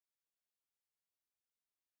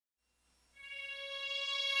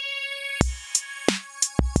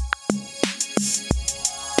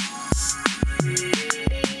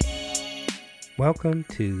Welcome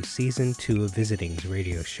to Season 2 of Visiting's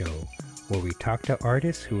radio show, where we talk to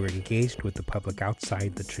artists who are engaged with the public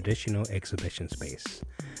outside the traditional exhibition space.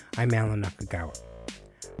 I'm Alan Nakagawa.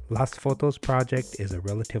 Las Fotos Project is a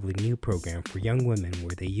relatively new program for young women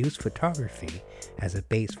where they use photography as a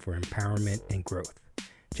base for empowerment and growth.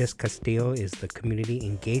 Jess Castillo is the Community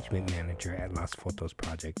Engagement Manager at Las Fotos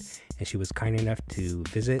Project, and she was kind enough to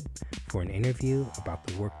visit for an interview about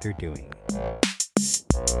the work they're doing.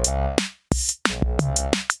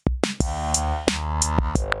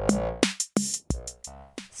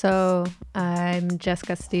 So I'm Jess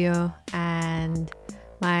Castillo, and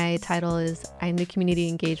my title is I'm the Community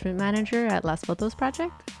Engagement Manager at Las Fotos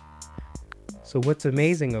Project. So what's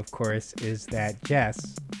amazing, of course, is that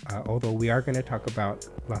Jess, although we are going to talk about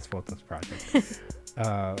Las Fotos Project,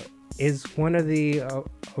 is one of the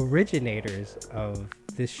originators of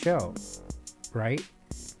this show, right?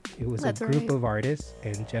 It was a group of artists,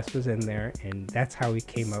 and Jess was in there, and that's how we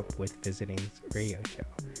came up with Visiting's radio show.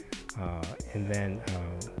 And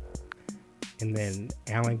then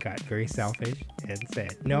Alan got very selfish and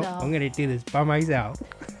said, no, I'm going to do this by myself.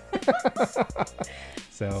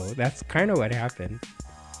 So that's kind of what happened.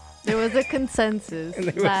 There was a consensus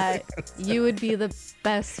that you would be the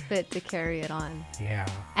best fit to carry it on. Yeah.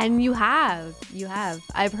 And you have.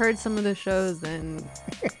 I've heard some of the shows, and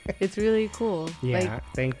it's really cool. Yeah,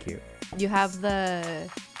 thank you. You have I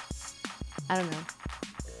don't know.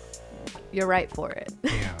 You're right for it.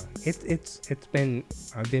 Yeah.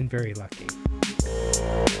 I've been very lucky.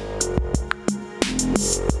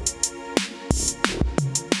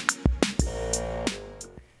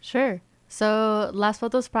 Sure. So Las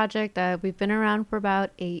Fotos Project, we've been around for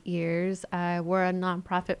about 8 years. We're a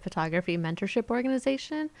nonprofit photography mentorship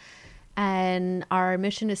organization, and our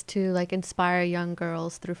mission is to inspire young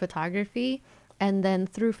girls through photography, and then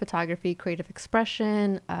through photography, creative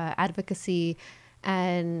expression, advocacy,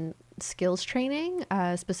 and skills training,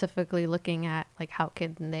 specifically looking at how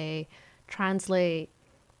can they translate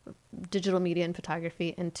digital media and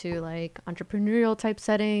photography into entrepreneurial type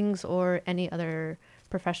settings or any other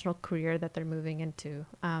professional career that they're moving into.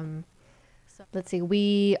 So let's see,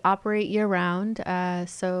 we operate year round.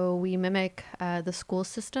 So we mimic the school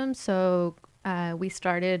system. So we just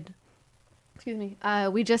started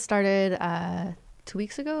 2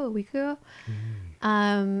 weeks ago, a week ago.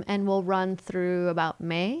 And we'll run through about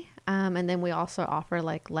May. And then we also offer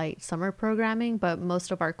light summer programming, but most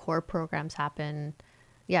of our core programs happen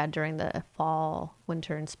during the fall,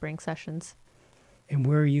 winter, and spring sessions. And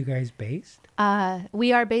where are you guys based?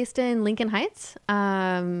 We are based in Lincoln Heights,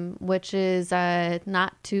 which is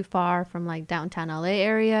not too far from downtown LA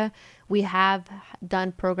area. We have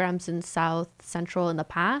done programs in South Central in the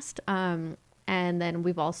past. And then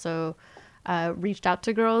we've also reached out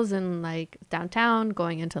to girls in downtown,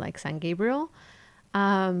 going into San Gabriel.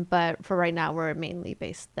 But for right now, we're mainly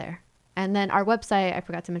based there. And then our website, I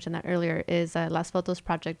forgot to mention that earlier, is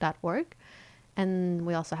lasfotosproject.org. And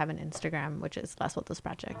we also have an Instagram, which is Las Fotos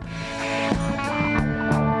Project.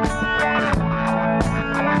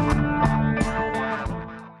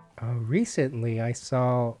 Recently, I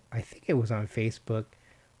saw, I think it was on Facebook,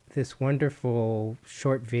 this wonderful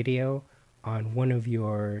short video on one of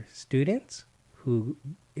your students who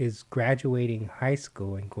is graduating high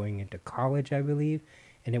school and going into college, I believe.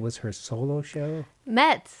 And it was her solo show.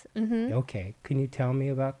 Metz. Mm-hmm. Okay. Can you tell me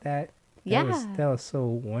about that? That was so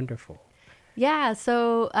wonderful. Yeah.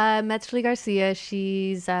 So Metzli Garcia,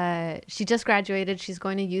 she just graduated. She's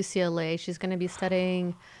going to UCLA. She's going to be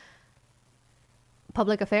studying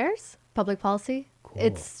public affairs, public policy. Cool.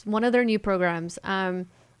 It's one of their new programs. And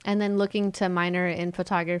then looking to minor in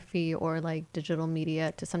photography or digital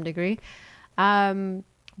media to some degree.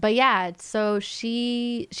 But yeah, so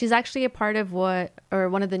she's actually a part of one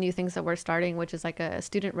of the new things that we're starting, which is a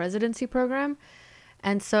student residency program.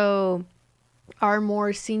 And so our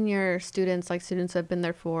more senior students, students who have been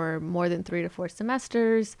there for more than 3 to 4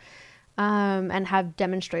 semesters, and have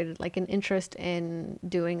demonstrated an interest in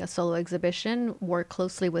doing a solo exhibition, work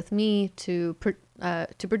closely with me to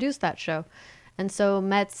produce that show. And so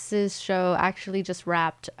Metz's show actually just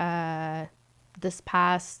wrapped not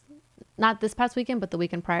this past weekend, but the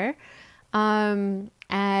weekend prior. And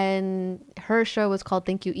her show was called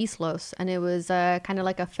Thank You Islos. And it was kind of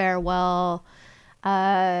a farewell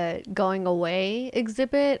going away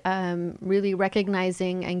exhibit, really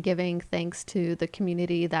recognizing and giving thanks to the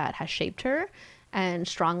community that has shaped her and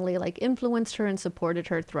strongly influenced her and supported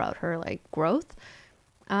her throughout her growth.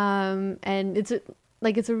 And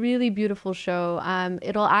it's a really beautiful show.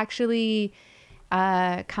 It'll actually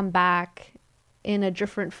come back in a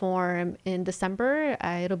different form in December.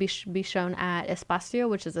 It'll be shown at Espacio,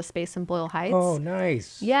 which is a space in Boyle Heights. Oh,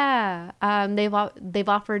 nice. Yeah. They've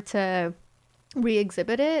offered to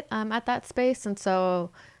re-exhibit it at that space, and so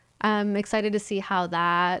I'm excited to see how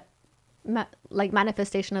that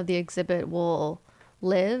manifestation of the exhibit will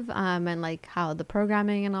live, and like how the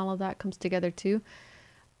programming and all of that comes together too.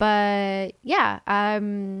 But yeah,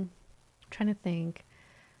 I'm trying to think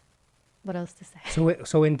what else to say.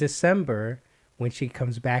 So in December, when she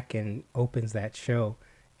comes back and opens that show,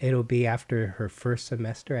 it'll be after her first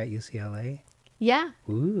semester at UCLA? Yeah.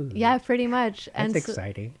 Ooh. Yeah, pretty much. That's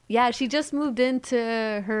exciting. Yeah, she just moved into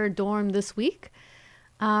her dorm this week.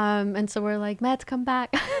 And so we're like, Matt, come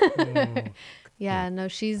back. Yeah, no,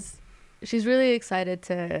 she's really excited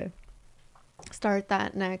to start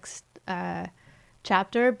that next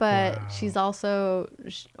chapter, but Wow. she's also,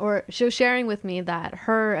 she was sharing with me that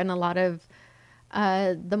her and a lot of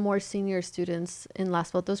the more senior students in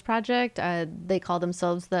Las Fotos Project, they call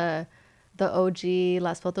themselves the OG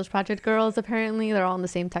Las Fotos Project girls. Apparently they're all in the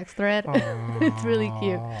same text thread. It's really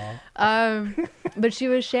cute. But she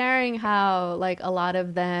was sharing how like a lot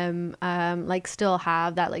of them like still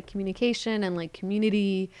have that like communication and like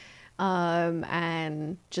community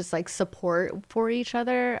and just like support for each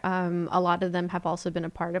other. A lot of them have also been a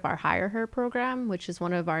part of our Hire Her program, which is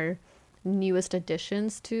one of our newest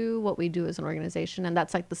additions to what we do as an organization, and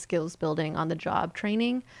that's like the skills building on the job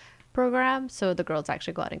training program. So the girls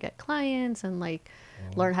actually go out and get clients and like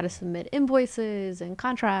learn how to submit invoices and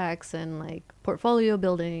contracts and like portfolio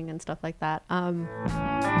building and stuff like that.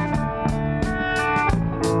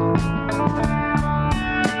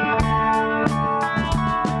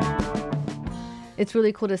 It's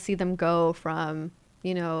really cool to see them go from,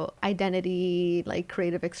 you know, identity, like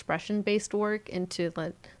creative expression based work into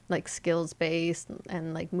like skills based,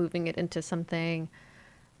 and like moving it into something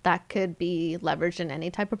that could be leveraged in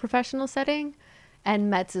any type of professional setting. And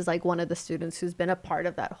Metz is like one of the students who's been a part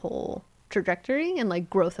of that whole trajectory and like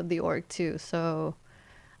growth of the org too. So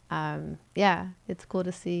yeah, it's cool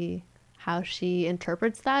to see how she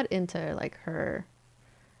interprets that into like her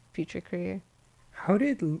future career. How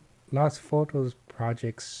did Las Fotos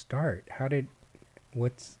Project start?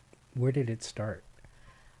 Where did it start?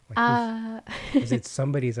 Like was it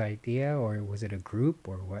somebody's idea, or was it a group,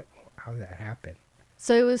 or what? How did that happen?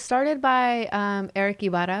 So it was started by Eric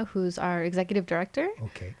Ibarra, who's our executive director.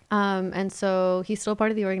 Okay. And so he's still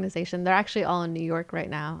part of the organization. They're actually all in New York right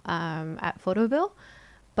now at Photoville.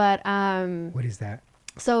 But what is that?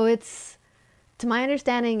 so it's, to my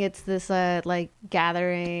understanding, it's this like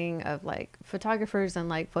gathering of like photographers and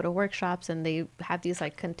like photo workshops, and they have these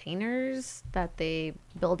like containers that they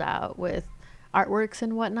build out with artworks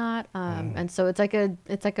and whatnot. And so it's like a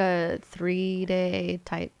 3-day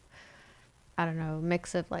type, I don't know,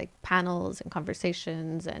 mix of like panels and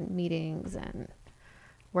conversations and meetings and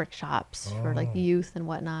workshops for like youth and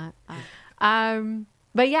whatnot.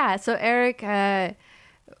 But yeah, so Eric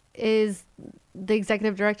is the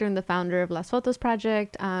executive director and the founder of Las Fotos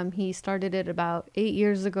Project. He started it about 8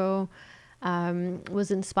 years ago,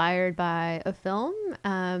 was inspired by a film,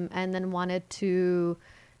 and then wanted to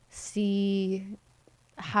see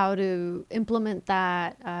how to implement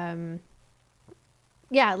that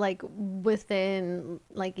like within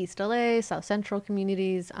like East LA, South Central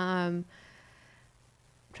communities. I'm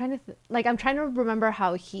trying to remember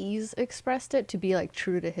how he's expressed it to be like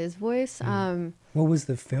true to his voice. What was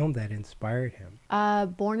the film that inspired him?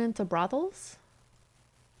 Born into Brothels.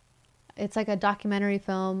 It's like a documentary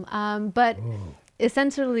film. But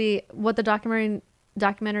essentially what the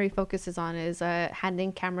documentary focuses on is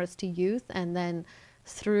handing cameras to youth, and then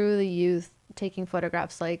through the youth taking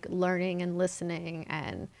photographs, like learning and listening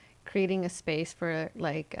and creating a space for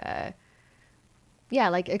like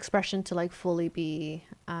like expression to like fully be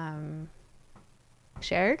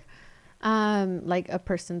shared, like a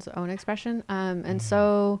person's own expression. And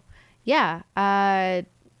so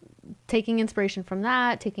taking inspiration from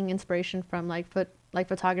that, taking inspiration from like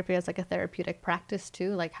photography as like a therapeutic practice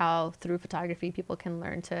too, like how through photography people can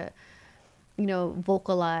learn to, you know,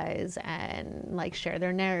 vocalize and like share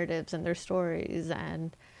their narratives and their stories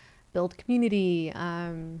and build community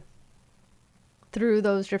through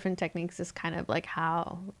those different techniques is kind of like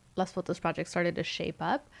how Las Fotos Project started to shape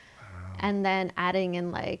up. Wow. And then adding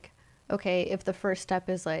in like, okay, if the first step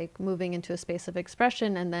is like moving into a space of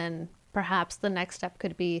expression, and then perhaps the next step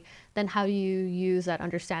could be then how you use that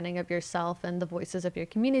understanding of yourself and the voices of your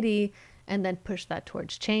community and then push that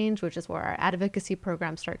towards change, which is where our advocacy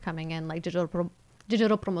programs start coming in, like Digital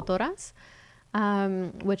Promotoras,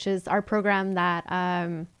 which is our program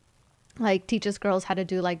that like teaches girls how to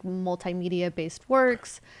do like multimedia based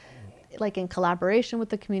works like in collaboration with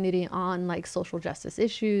the community on like social justice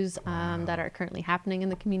issues that are currently happening in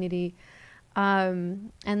the community.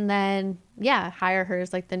 And then, Hire Her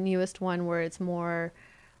is like the newest one where it's more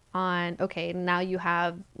on, okay, now you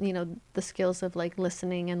have, the skills of like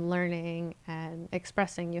listening and learning and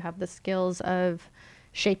expressing. You have the skills of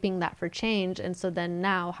shaping that for change. And so then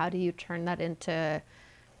now how do you turn that into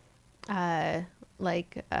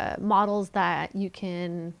models that you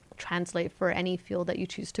can translate for any field that you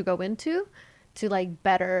choose to go into to like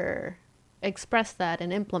better express that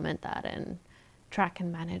and implement that and track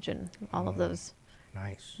and manage and all of those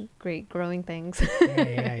nice great growing things.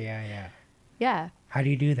 Yeah. How do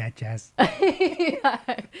you do that, Jess?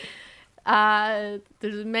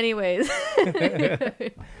 There's many ways.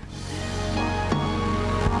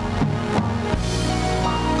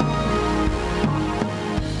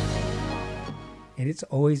 And it's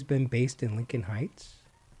always been based in Lincoln Heights?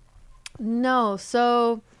 No.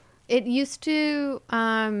 So it used to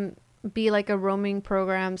be like a roaming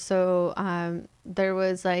program. So there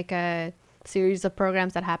was like a series of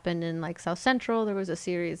programs that happened in like South Central. There was a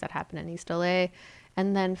series that happened in East LA.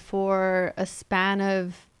 And then for a span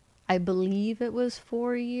of, I believe it was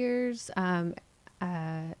 4 years,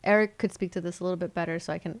 Eric could speak to this a little bit better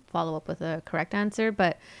so I can follow up with a correct answer.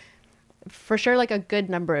 But for sure, like a good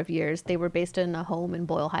number of years, they were based in a home in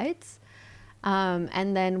Boyle Heights.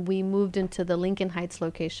 And then we moved into the Lincoln Heights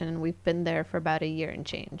location, and we've been there for about a year and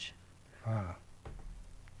change. Wow.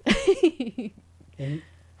 And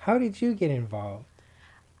how did you get involved?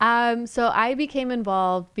 So I became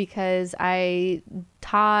involved because I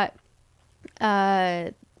taught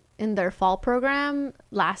in their fall program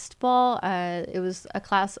last fall. It was a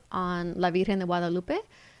class on La Virgen de Guadalupe.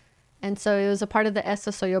 And so it was a part of the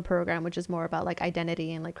Esa Soy Yo program, which is more about like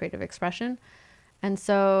identity and like creative expression. And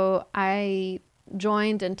so I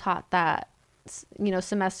joined and taught that,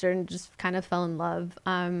 semester and just kind of fell in love.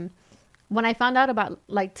 When I found out about,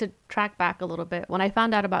 like, to track back a little bit, when I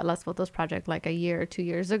found out about Las Fotos Project like a year or 2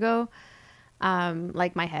 years ago,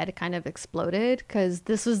 like my head kind of exploded because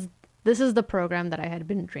this is the program that I had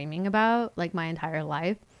been dreaming about like my entire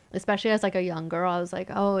life, especially as like a young girl. I was like,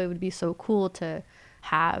 oh, it would be so cool to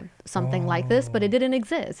have something like this, but it didn't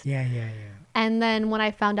exist. Yeah. And then when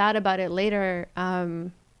I found out about it later,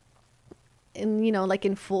 like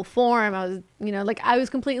in full form, I was, I was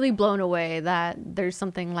completely blown away that there's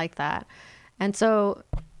something like that. And so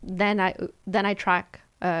then I track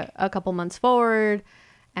a couple months forward,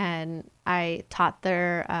 and I taught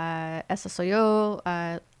their Esa Soy Yo,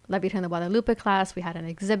 La Virgen de Guadalupe class. We had an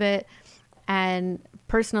exhibit. And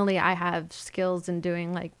personally, I have skills in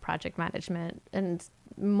doing like project management and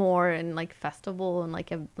more in like festival and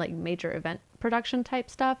like major event production type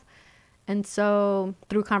stuff. And so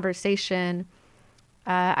through conversation,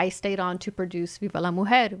 I stayed on to produce Viva la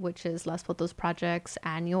Mujer, which is Las Fotos Project's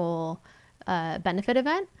annual benefit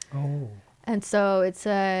event. Oh. And so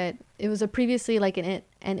it was a previously like an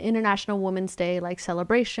International Women's Day like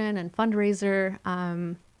celebration and fundraiser.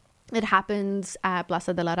 It happens at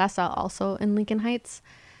Plaza de la Raza, also in Lincoln Heights.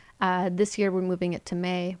 This year we're moving it to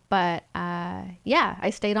May, but I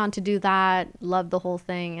stayed on to do that, loved the whole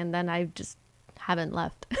thing, and then I just haven't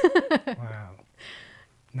left. Wow.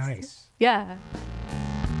 Nice. Yeah.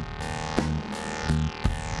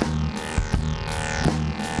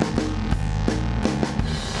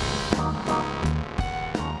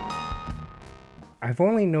 I've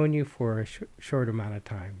only known you for a short amount of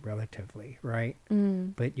time, relatively, right?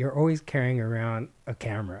 Mm. But you're always carrying around a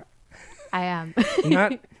camera. I am.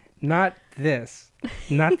 Not this,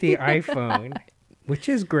 not the iPhone, which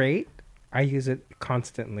is great. I use it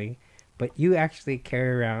constantly, but you actually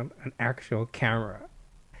carry around an actual camera.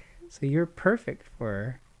 So you're perfect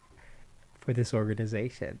for this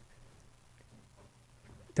organization.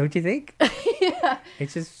 Don't you think? Yeah. It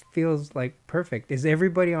just feels like perfect. Is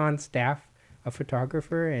everybody on staff a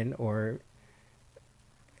photographer or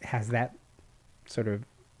has that sort of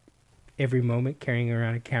every moment carrying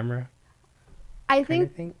around a camera? I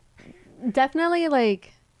think definitely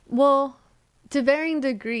to varying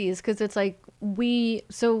degrees, because it's like we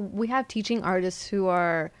have teaching artists who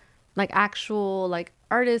are like actual like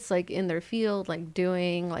artists like in their field, like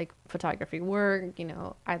doing like photography work,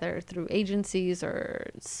 either through agencies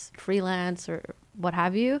or freelance or what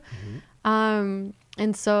have you. Mm-hmm.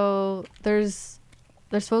 And so there's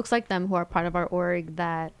folks like them who are part of our org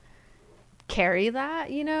that carry that,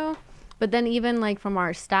 but then even like from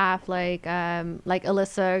our staff, like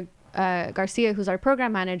Alyssa Garcia, who's our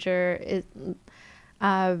program manager, is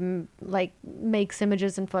like makes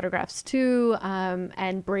images and photographs too,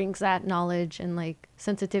 and brings that knowledge and like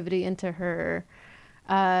sensitivity into her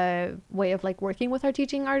way of like working with our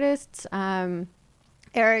teaching artists.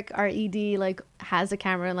 Eric, our ED, like has a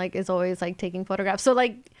camera and like is always like taking photographs. So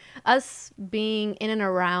like us being in and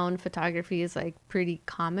around photography is like pretty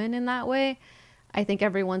common in that way. I think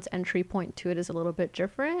everyone's entry point to it is a little bit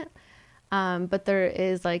different. But there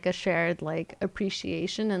is like a shared like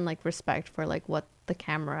appreciation and like respect for like what the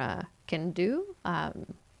camera can do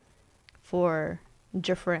for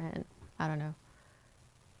different, I don't know,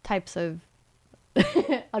 types of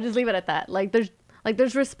I'll just leave it at that.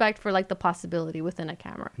 There's respect for like the possibility within a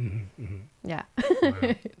camera. Mm-hmm, mm-hmm. Yeah.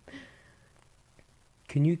 Wow.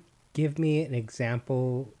 Can you give me an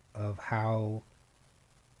example of how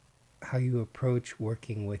you approach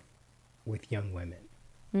working with young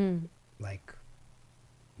women? Like,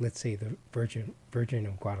 let's say the Virgin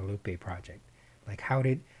of Guadalupe project. Like,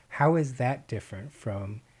 how is that different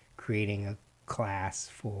from creating a class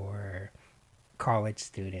for college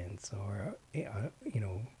students or a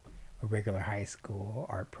regular high school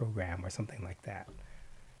art program or something like that?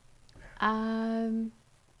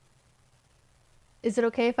 Is it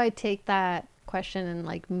okay if I take that question and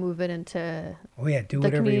like move it into do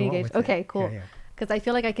whatever you want with okay, it. cool. Yeah. Because I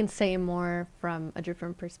feel like I can say more from a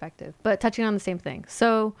different perspective, but touching on the same thing.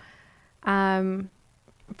 So,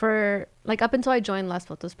 for like up until I joined Las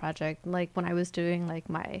Fotos Project, like when I was doing like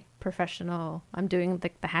my professional, I'm doing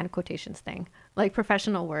like the hand quotations thing, like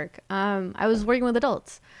professional work. I was working with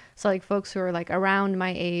adults, so like folks who are like around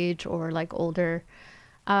my age or like older,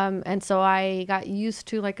 and so I got used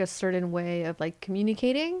to like a certain way of like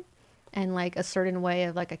communicating, and like a certain way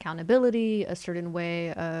of like accountability, a certain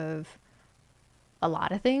way of a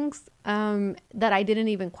lot of things that I didn't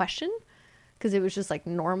even question because it was just like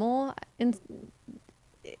normal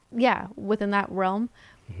within that realm.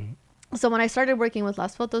 Mm-hmm. So when I started working with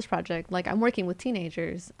Las Fotos Project, like I'm working with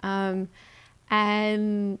teenagers, and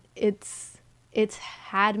it's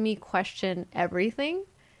had me question everything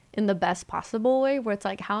in the best possible way, where it's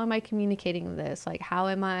like, how am I communicating this? Like, how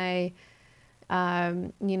am I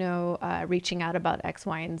reaching out about X,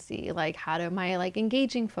 Y, and Z? Like, how am I like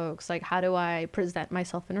engaging folks? Like, how do I present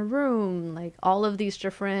myself in a room? Like all of these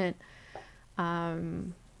different,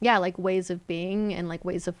 like ways of being and like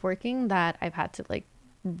ways of working that I've had to like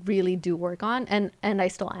really do work on, and I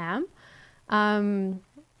still am.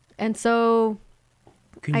 And so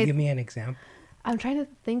can you give me an example? I'm trying to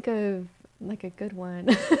think of like a good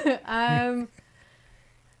one.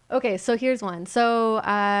 Okay, so here's one. So,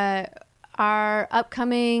 our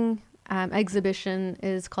upcoming exhibition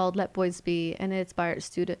is called Let Boys Be, and it's by our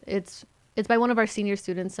student. It's by one of our senior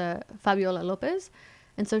students, Fabiola Lopez,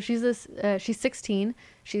 and so she's 16.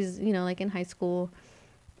 She's like in high school,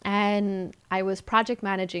 and I was project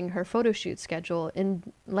managing her photo shoot schedule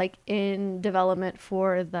in development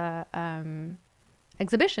for the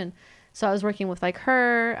exhibition. So I was working with like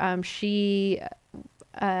her. She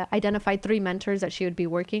identified 3 mentors that she would be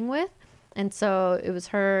working with. And so it was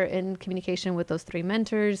her in communication with those 3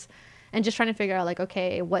 mentors and just trying to figure out like,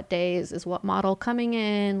 okay, what days is what model coming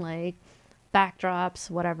in, like backdrops,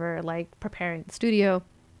 whatever, like preparing the studio.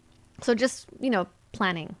 So just,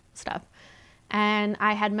 planning stuff. And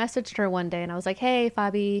I had messaged her one day and I was like, hey,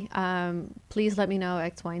 Fabi, please let me know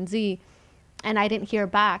X, Y, and Z. And I didn't hear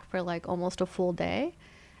back for like almost a full day.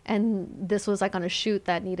 And this was like on a shoot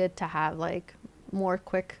that needed to have like more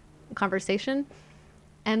quick conversation.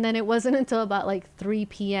 And then it wasn't until about like 3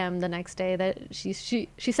 p.m. the next day that she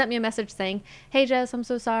sent me a message saying, hey, Jess, I'm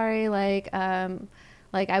so sorry. Like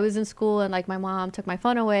I was in school and like my mom took my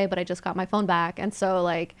phone away, but I just got my phone back. And so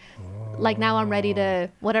like now I'm ready to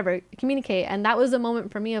communicate. And that was a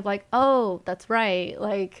moment for me of like, oh, that's right.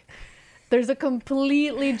 Like there's a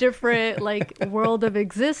completely different like world of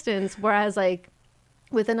existence. Whereas like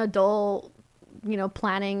with an adult,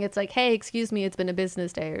 planning, it's like, hey, excuse me, it's been a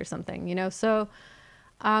business day or something, So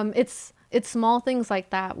it's small things like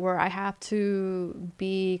that where I have to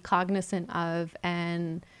be cognizant of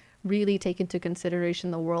and really take into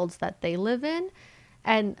consideration the worlds that they live in,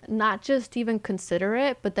 and not just even consider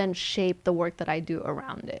it, but then shape the work that I do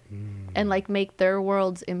around it and like make their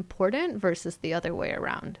worlds important versus the other way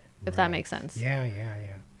around, if that makes sense. Yeah.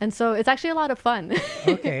 And so it's actually a lot of fun.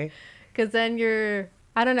 Okay. Because then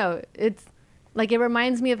I don't know, it's like, it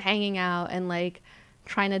reminds me of hanging out and like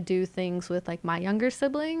trying to do things with like my younger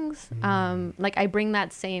siblings. Like I bring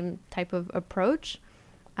that same type of approach,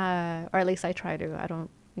 or at least I try to. I don't,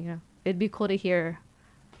 it'd be cool to hear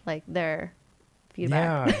like their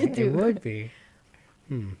feedback. Yeah, it would be.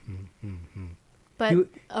 But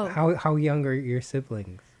how young are your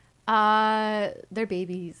siblings? They're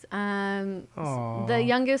babies. The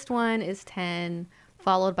youngest one is 10,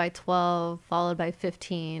 followed by 12, followed by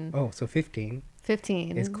 15. Oh, so 15.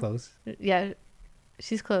 15. Is close. Yeah,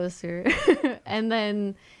 she's closer. And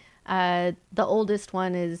then the oldest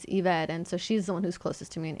one is Yvette, and so she's the one who's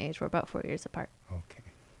closest to me in age. We're about 4 years apart. Okay.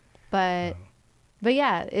 But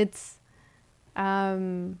yeah, it's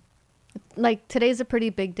like today's a pretty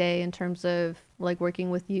big day in terms of like working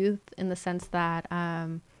with youth, in the sense that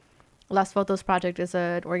Las Fotos Project is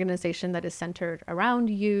an organization that is centered around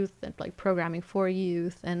youth and like programming for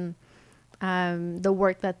youth, and the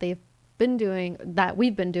work that we've been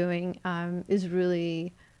doing is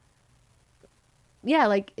really, yeah,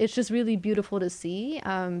 like it's just really beautiful to see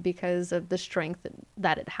because of the strength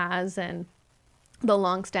that it has and the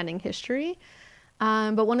long-standing history.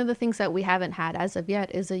 But one of the things that we haven't had as of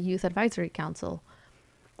yet is a youth advisory council.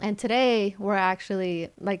 And today we're actually,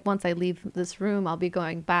 like, once I leave this room, I'll be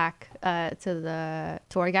going back to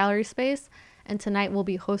our gallery space. And tonight we'll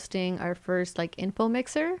be hosting our first like info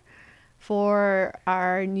mixer for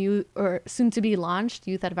our new or soon to be launched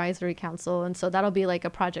youth advisory council. And so that'll be like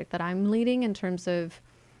a project that I'm leading in terms of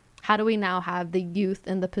how do we now have the youth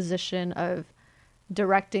in the position of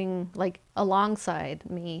directing, like, alongside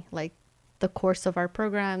me, like the course of our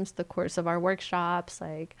programs, the course of our workshops,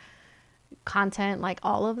 like content, like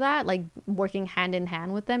all of that, like working hand in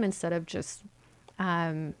hand with them instead of just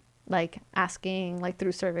like asking like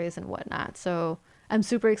through surveys and whatnot. So I'm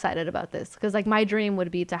super excited about this because like my dream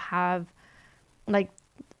would be to have like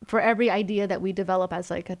for every idea that we develop as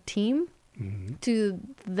like a team to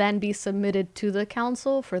then be submitted to the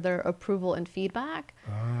council for their approval and feedback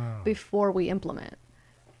before we implement.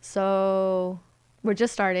 So we're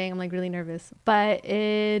just starting. I'm like really nervous, but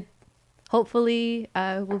it hopefully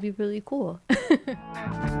will be really cool.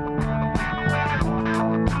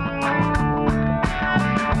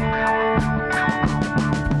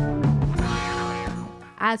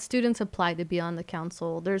 As students apply to be on the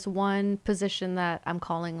council, there's one position that I'm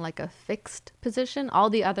calling like a fixed position.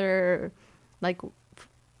 All the other like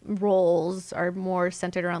roles are more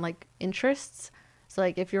centered around like interests. So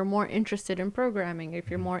like if you're more interested in programming,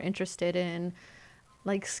 if you're more interested in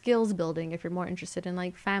like skills building, if you're more interested in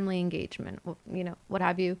like family engagement, you know, what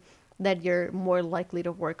have you, that you're more likely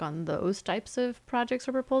to work on those types of projects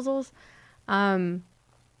or proposals.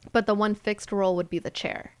 But the one fixed role would be the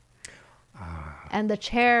chair. And the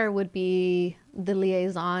chair would be the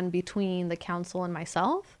liaison between the council and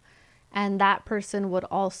myself. And that person would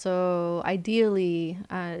also ideally,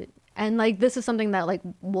 and like this is something that like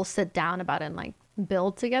we'll sit down about and like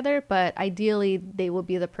build together, but ideally they would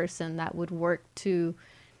be the person that would work to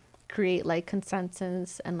create like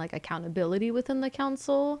consensus and like accountability within the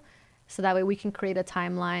council. So that way we can create a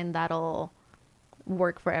timeline that'll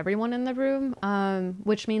work for everyone in the room,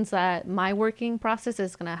 which means that my working process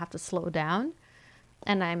is going to have to slow down,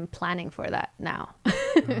 and I'm planning for that now.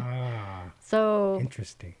 So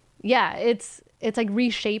interesting. Yeah, it's like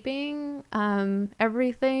reshaping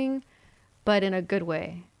everything, but in a good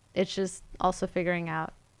way. It's just also figuring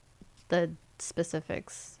out the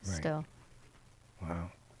specifics still.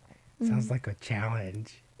 Wow. Sounds like a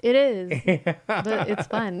challenge. It is. But it's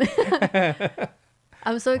fun.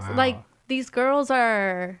 I'm so excited. Like, these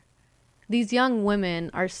young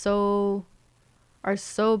women are so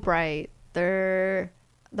bright. They're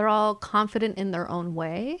all confident in their own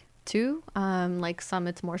way too. Like some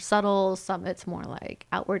it's more subtle, some it's more like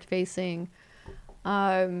outward facing.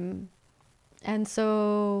 And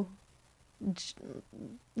so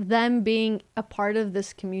them being a part of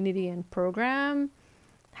this community and program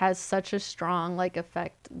has such a strong like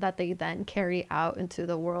effect that they then carry out into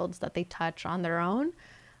the worlds that they touch on their own.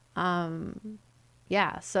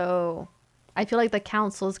 Yeah, so I feel like the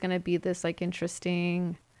council is going to be this like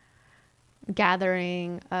interesting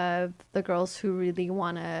gathering of the girls who really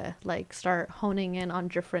want to like start honing in on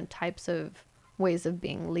different types of ways of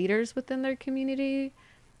being leaders within their community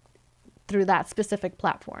through that specific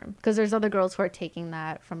platform, because there's other girls who are taking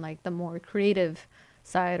that from like the more creative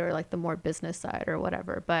side or like the more business side or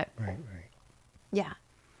whatever, but right. Yeah,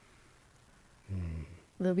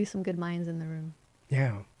 there'll be some good minds in the room.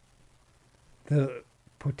 Yeah, the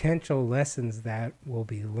potential lessons that will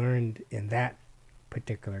be learned in that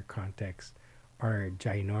particular context are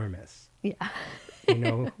ginormous. Yeah. You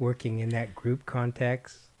know, working in that group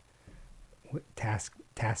context, task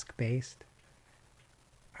based.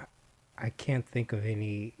 I can't think of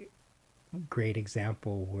any great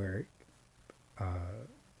example where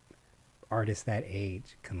artists that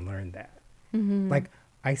age can learn that. Like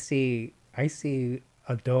I see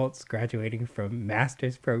adults graduating from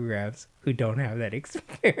master's programs who don't have that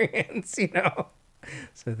experience, you know.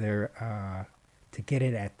 So they're to get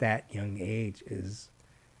it at that young age is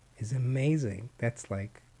amazing. That's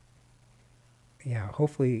like yeah,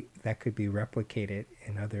 hopefully that could be replicated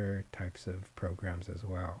in other types of programs as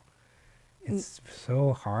well. It's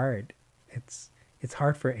so hard. It's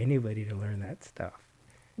hard for anybody to learn that stuff.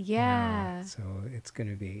 Yeah. So it's going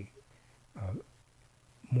to be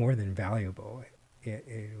more than valuable.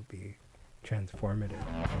 It'll be transformative.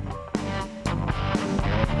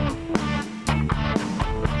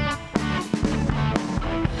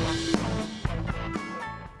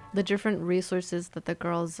 The different resources that the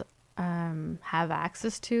girls have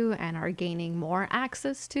access to and are gaining more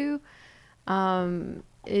access to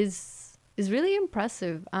is really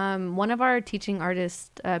impressive. One of our teaching artists,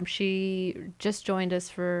 she just joined us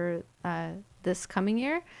for this coming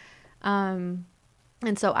year. And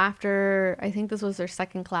so after, I think this was their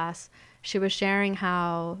second class, she was sharing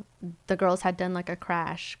how the girls had done like a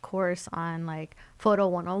crash course on like Photo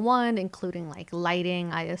 101, including like lighting,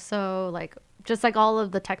 ISO, like just like all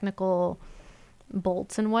of the technical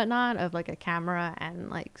bolts and whatnot of like a camera and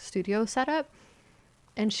like studio setup.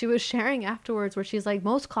 And she was sharing afterwards where she's like,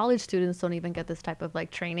 most college students don't even get this type of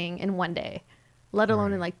like training in one day, let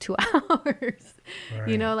alone in like 2 hours.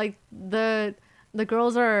 You know, like the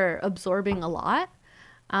girls are absorbing a lot.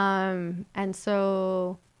 And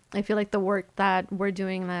so I feel like the work that we're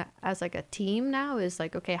doing as like a team now is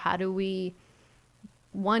like, okay, how do we,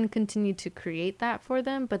 one, continue to create that for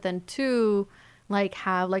them, but then two, like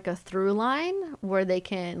have like a through line where they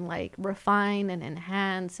can like refine and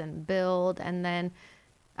enhance and build, and then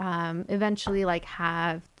eventually like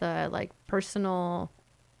have the like personal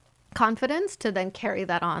confidence to then carry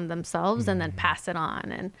that on themselves and then pass it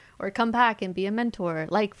on, and or come back and be a mentor.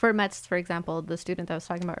 Like for Metz, for example, the student that I was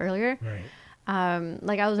talking about earlier,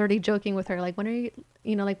 like I was already joking with her, like, when are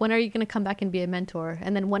you going to come back and be a mentor,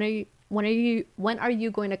 and then when are you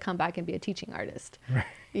going to come back and be a teaching artist?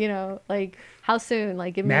 You know, like how soon?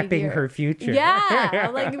 Like give mapping me a year. Her future. Yeah,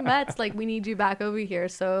 I'm like, Metz, like we need you back over here.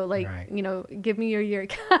 So like, you know, give me your year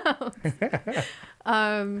count.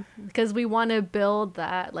 Because we want to build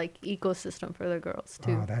that like ecosystem for the girls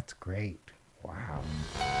too. Oh, that's great. Wow.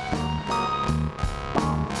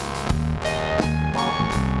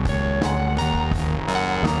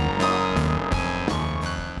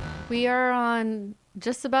 We are on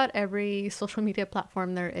just about every social media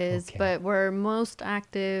platform there is, but we're most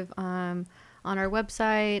active on our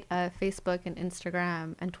website, Facebook and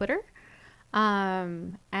Instagram and Twitter.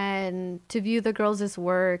 And to view the girls'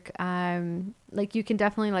 work, like you can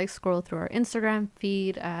definitely like scroll through our Instagram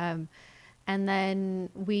feed. And then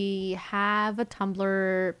we have a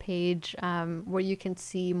Tumblr page where you can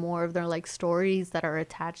see more of their like stories that are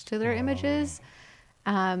attached to their images.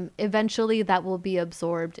 Eventually that will be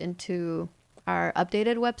absorbed into our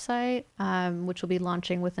updated website, which will be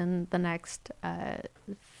launching within the next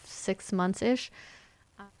 6 months-ish.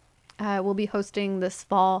 We'll be hosting this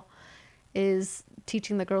fall is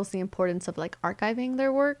teaching the girls the importance of like archiving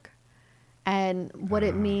their work and what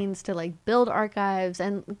it means to like build archives.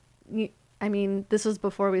 And I mean, this was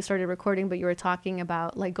before we started recording, but you were talking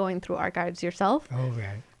about like going through archives yourself. Oh,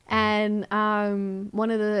 right. And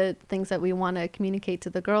one of the things that we want to communicate to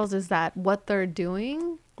the girls is that what they're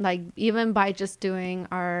doing, like even by just doing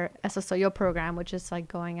our SSOYO program, which is like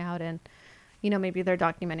going out and, you know, maybe they're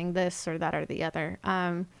documenting this or that or the other,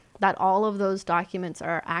 that all of those documents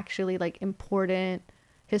are actually like important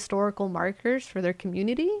historical markers for their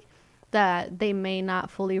community that they may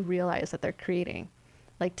not fully realize that they're creating.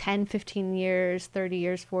 Like 10, 15 years, 30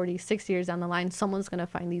 years, 40, 60 years down the line, someone's going to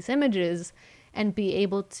find these images and be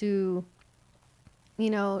able to, you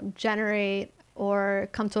know, generate or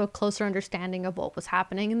come to a closer understanding of what was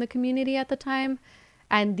happening in the community at the time.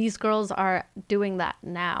 And these girls are doing that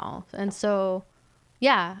now. And so,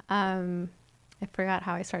 yeah, I forgot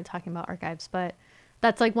how I started talking about archives, but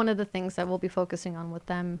that's like one of the things that we'll be focusing on with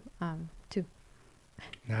them too.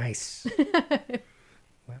 Nice.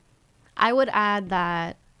 I would add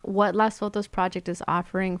that what Las Fotos Project is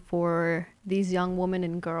offering for these young women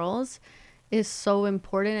and girls is so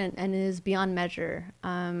important and is beyond measure.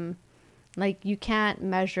 Like you can't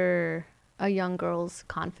measure a young girl's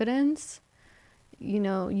confidence. You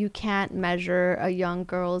know, you can't measure a young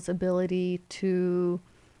girl's ability to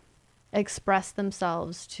express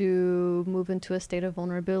themselves, to move into a state of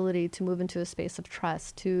vulnerability, to move into a space of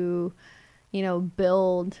trust, to, you know,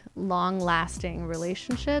 build long-lasting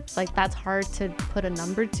relationships. Like that's hard to put a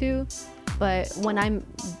number to, but when I'm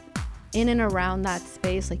in and around that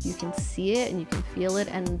space, like you can see it and you can feel it,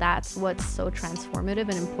 and that's what's so transformative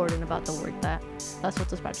and important about the work that's what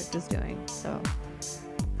this project is doing. So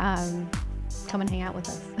come and hang out with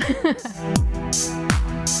us.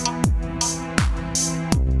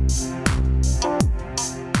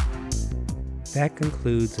 That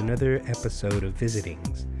concludes another episode of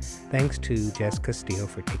Visitings. Thanks to Jess Castillo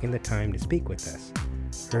for taking the time to speak with us.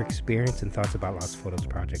 Her experience and thoughts about Las Fotos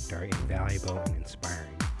Project are invaluable and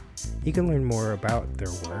inspiring. You can learn more about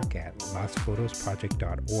their work at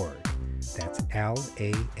lasfotosproject.org. That's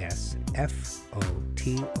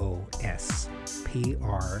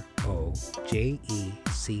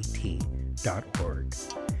LASFOTOSPROJECT.org.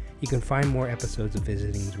 You can find more episodes of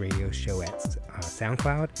Visiting's radio show at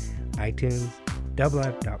SoundCloud, iTunes,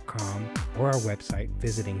 dubplab.com, or our website,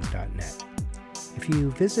 visitings.net. If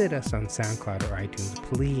you visit us on SoundCloud or iTunes,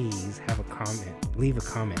 please leave a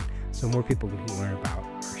comment so more people can learn about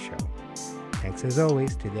our show. Thanks as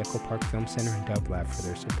always to the Echo Park Film Center and Dub Lab for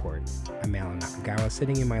their support. I'm Alan Nakagawa,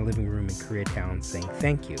 sitting in my living room in Koreatown, saying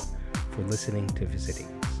thank you for listening to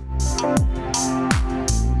Visitings.